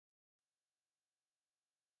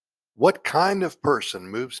What kind of person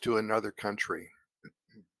moves to another country?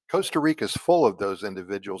 Costa Rica is full of those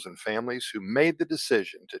individuals and families who made the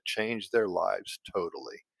decision to change their lives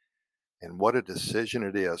totally. And what a decision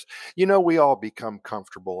it is. We all become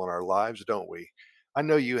comfortable in our lives, don't we? I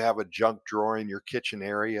know you have a junk drawer in your kitchen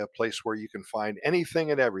area, a place where you can find anything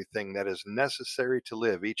and everything that is necessary to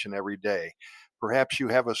live each and every day. Perhaps you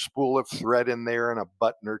have a spool of thread in there and a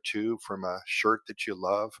button or two from a shirt that you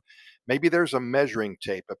love. Maybe there's a measuring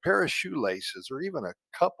tape, a pair of shoelaces, or even a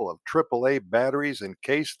couple of AAA batteries in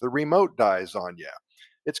case the remote dies on you.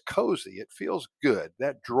 It's cozy. It feels good.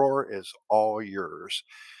 That drawer is all yours.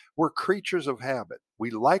 We're creatures of habit. We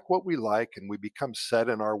like what we like and we become set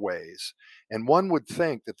in our ways. And one would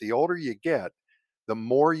think that the older you get, the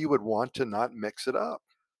more you would want to not mix it up.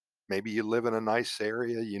 Maybe you live in a nice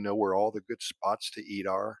area, you know where all the good spots to eat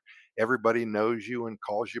are. Everybody knows you and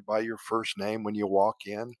calls you by your first name when you walk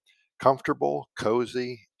in. Comfortable,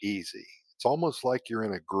 cozy, easy. It's almost like you're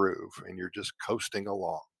in a groove and you're just coasting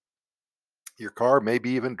along. Your car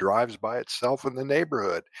maybe even drives by itself in the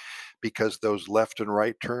neighborhood because those left and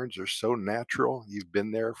right turns are so natural. You've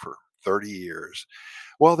been there for 30 years.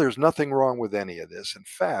 Well, there's nothing wrong with any of this. In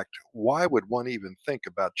fact, why would one even think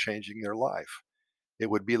about changing their life? It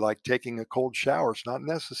would be like taking a cold shower. It's not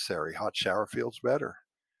necessary. Hot shower feels better.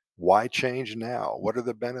 Why change now? What are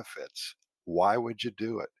the benefits? Why would you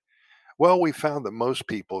do it? Well, we found that most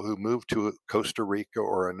people who move to Costa Rica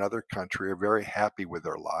or another country are very happy with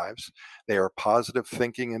their lives. They are positive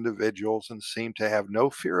thinking individuals and seem to have no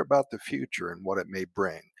fear about the future and what it may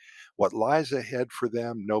bring. What lies ahead for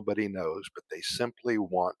them, nobody knows, but they simply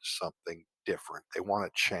want something different. They want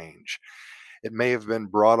to change. It may have been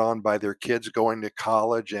brought on by their kids going to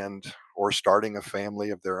college and or starting a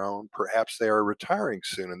family of their own. Perhaps they are retiring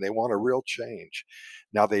soon and they want a real change.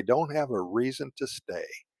 Now they don't have a reason to stay.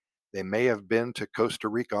 They may have been to Costa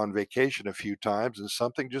Rica on vacation a few times and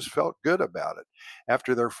something just felt good about it.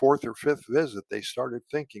 After their fourth or fifth visit, they started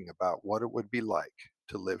thinking about what it would be like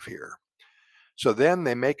to live here. So then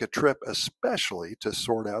they make a trip especially to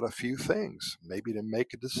sort out a few things, maybe to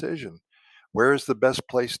make a decision. Where is the best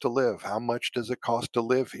place to live? How much does it cost to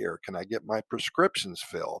live here? Can I get my prescriptions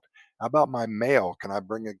filled? How about my mail? Can I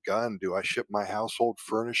bring a gun? Do I ship my household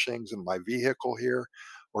furnishings and my vehicle here?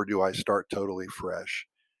 Or do I start totally fresh?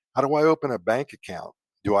 How do I open a bank account?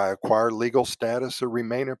 Do I acquire legal status or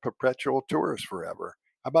remain a perpetual tourist forever?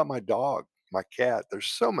 How about my dog, my cat? There's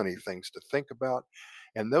so many things to think about.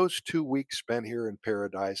 And those 2 weeks spent here in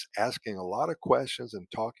paradise asking a lot of questions and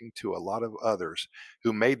talking to a lot of others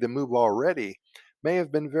who made the move already may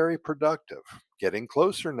have been very productive. Getting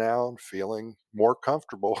closer now and feeling more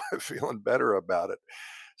comfortable, feeling better about it.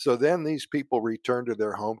 So then these people return to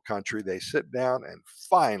their home country. They sit down and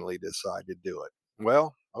finally decide to do it.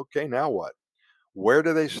 Well, okay, now what? Where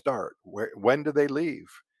do they start? When do they leave?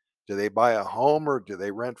 Do they buy a home or do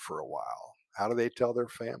they rent for a while? How do they tell their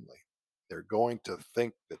family? They're going to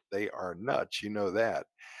think that they are nuts. You know that.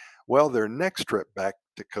 Well, their next trip back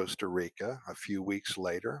to Costa Rica a few weeks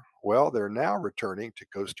later, well, they're now returning to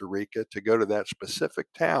Costa Rica to go to that specific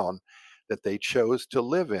town that they chose to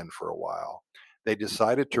live in for a while. They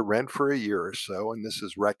decided to rent for a year or so, and this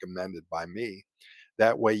is recommended by me.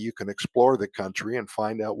 That way you can explore the country and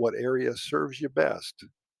find out what area serves you best.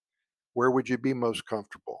 Where would you be most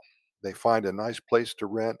comfortable? They find a nice place to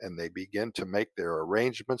rent and they begin to make their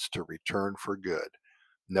arrangements to return for good.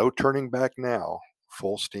 No turning back now,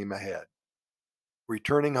 full steam ahead.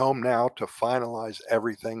 Returning home now to finalize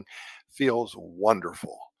everything feels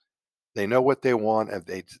wonderful. They know what they want and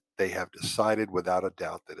they have decided without a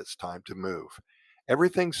doubt that it's time to move.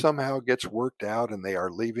 Everything somehow gets worked out and they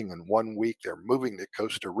are leaving in 1 week. They're moving to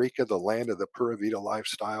Costa Rica, the land of the Pura Vida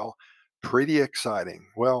lifestyle. Pretty exciting.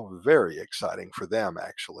 Well, very exciting for them,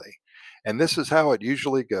 actually. And this is how it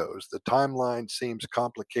usually goes. The timeline seems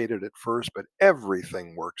complicated at first, but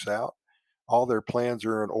everything works out. All their plans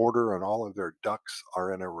are in order and all of their ducks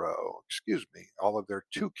are in a row. Excuse me, all of their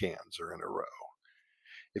toucans are in a row.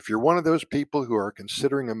 If you're one of those people who are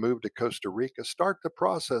considering a move to Costa Rica, start the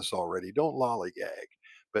process already. Don't lollygag,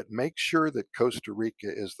 but make sure that Costa Rica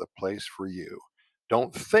is the place for you.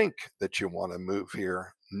 Don't think that you want to move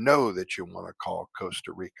here. Know that you want to call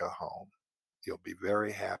Costa Rica home. You'll be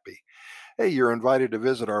very happy. Hey, you're invited to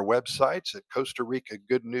visit our websites at Costa Rica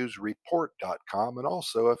Good News Report.com. And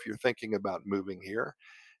also, if you're thinking about moving here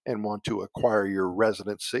and want to acquire your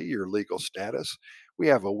residency, your legal status, we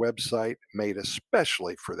have a website made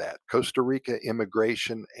especially for that, Costa Rica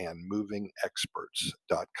Immigration and Moving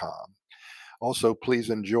Experts.com. Also,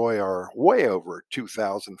 please enjoy our way over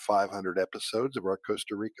 2,500 episodes of our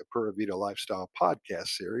Costa Rica Pura Vida Lifestyle podcast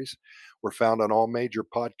series. We're found on all major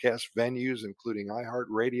podcast venues, including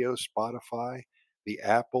iHeartRadio, Spotify, the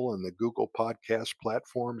Apple and the Google podcast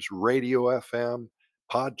platforms, Radio FM,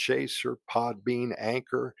 Podchaser, Podbean,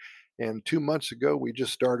 Anchor. And 2 months ago, we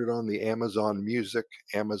just started on the Amazon Music,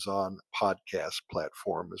 Amazon podcast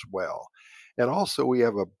platform as well. And also, we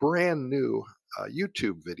have a brand new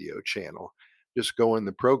YouTube video channel. Just go in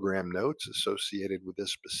the program notes associated with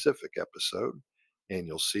this specific episode, and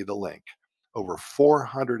you'll see the link. Over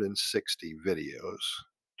 460 videos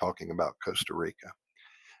talking about Costa Rica.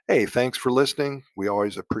 Hey, thanks for listening. We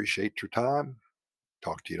always appreciate your time.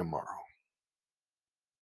 Talk to you tomorrow.